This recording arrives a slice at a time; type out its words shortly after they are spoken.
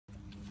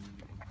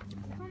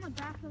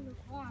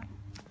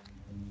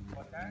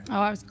Oh,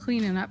 I was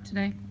cleaning up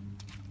today.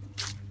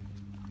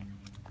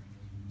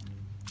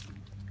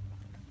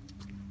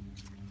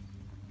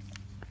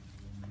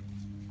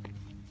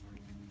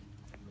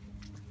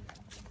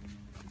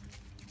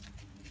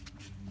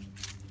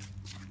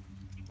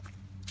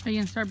 Are you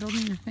gonna start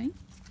building your thing?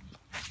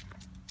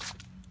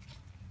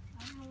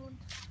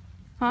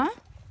 Huh? I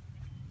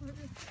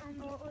don't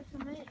know what we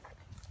can make.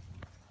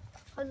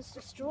 Because it's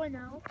destroyed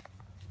now.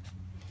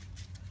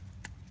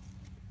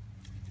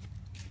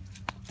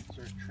 Is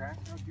there a track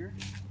out here?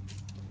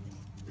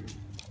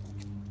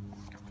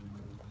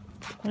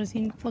 What is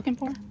he looking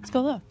for? Let's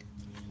go look.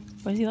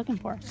 What is he looking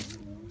for?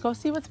 Go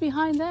see what's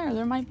behind there.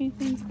 There might be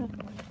things that...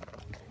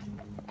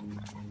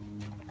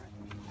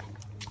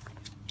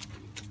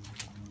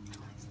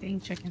 Dang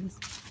chickens.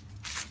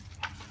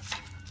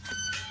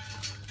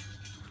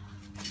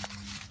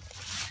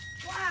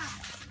 Wow.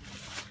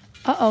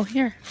 Uh-oh,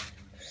 here.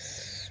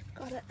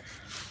 Got it.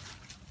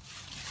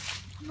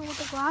 I don't know what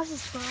the glass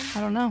is from.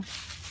 I don't know.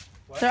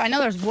 There, I know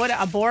there's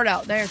a board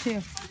out there too.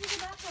 Where'd you get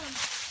that from?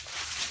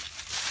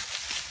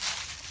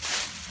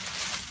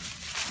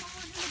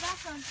 Where'd you get that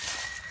from?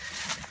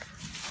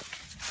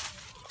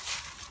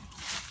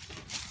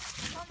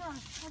 Mama,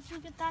 where'd you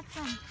get that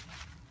from?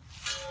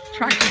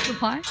 Tractor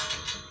Supply.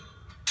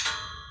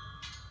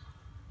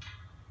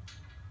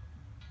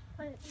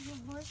 Wait, is there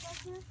a horse out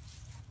here?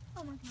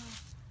 Oh my god.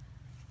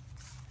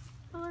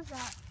 Who is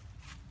that?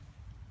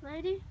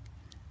 Lady?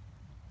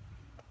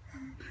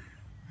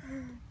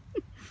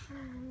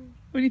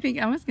 What do you think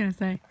Emma's gonna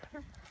say?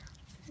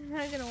 She's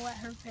not gonna wet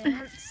her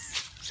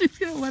pants. She's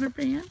gonna wet her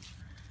pants?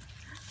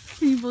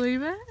 Can you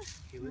believe it?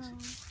 Hey, listen.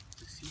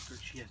 The secret,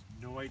 she has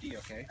no idea,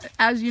 okay?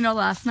 As you know,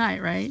 last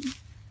night, right?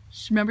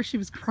 Remember she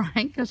was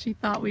crying because she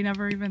thought we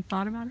never even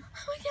thought about it?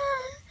 Oh my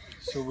god.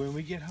 So when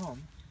we get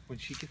home, when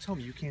she gets home,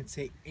 you can't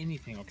say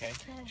anything, okay?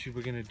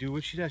 We're gonna do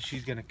what she does.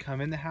 She's gonna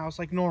come in the house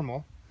like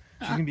normal.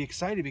 She's gonna be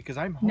excited because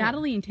I'm home.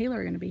 Natalie and Taylor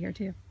are gonna be here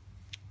too.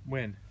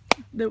 When?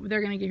 They're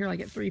gonna get here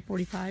like at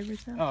 3:45 or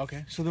so. Oh,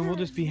 okay. So then we'll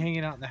just be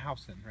hanging out in the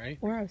house then, right?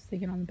 Or I was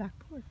thinking on the back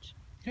porch.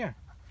 Yeah.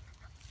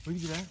 We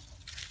can do that.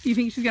 You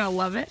think she's gonna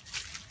love it?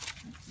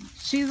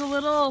 She's a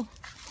little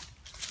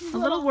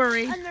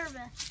worried. I'm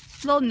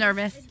nervous. A little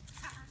nervous. Look,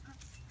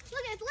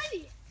 it's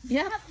Lady.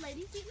 Yeah. Up,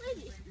 Lady. Meet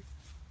Lady.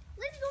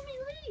 Lady, go meet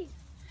Lady.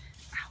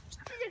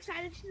 She's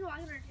excited. She's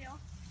wagging her tail.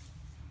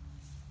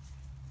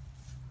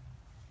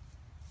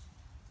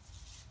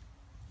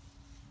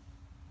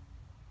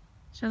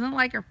 She doesn't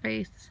like her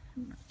face.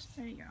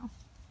 There you go.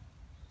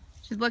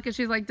 She's looking,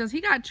 she's like, does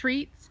he got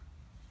treats?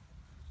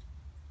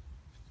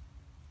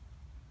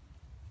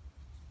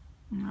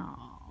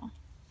 No.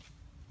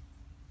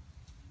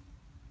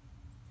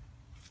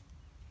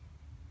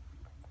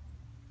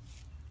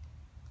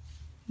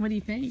 What do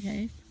you think,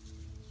 Hayes?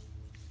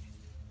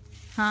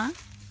 Huh?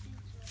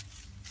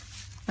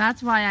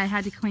 That's why I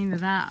had to clean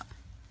it up.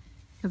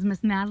 Because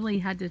Miss Natalie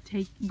had to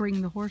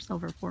bring the horse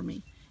over for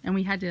me. And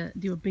we had to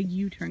do a big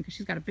U-turn because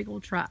she's got a big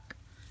old truck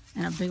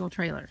and a big old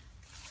trailer.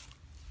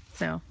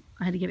 So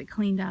I had to get it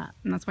cleaned up.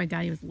 And that's why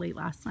Daddy was late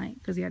last night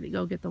because he had to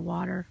go get the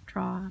water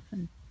trough.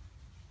 And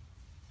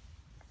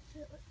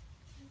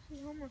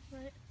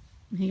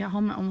he got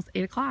home at almost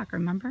 8 o'clock,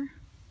 remember?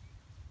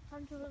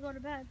 Time to go to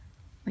bed.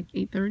 Like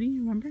 8:30,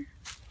 remember?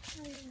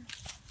 Oh, yeah.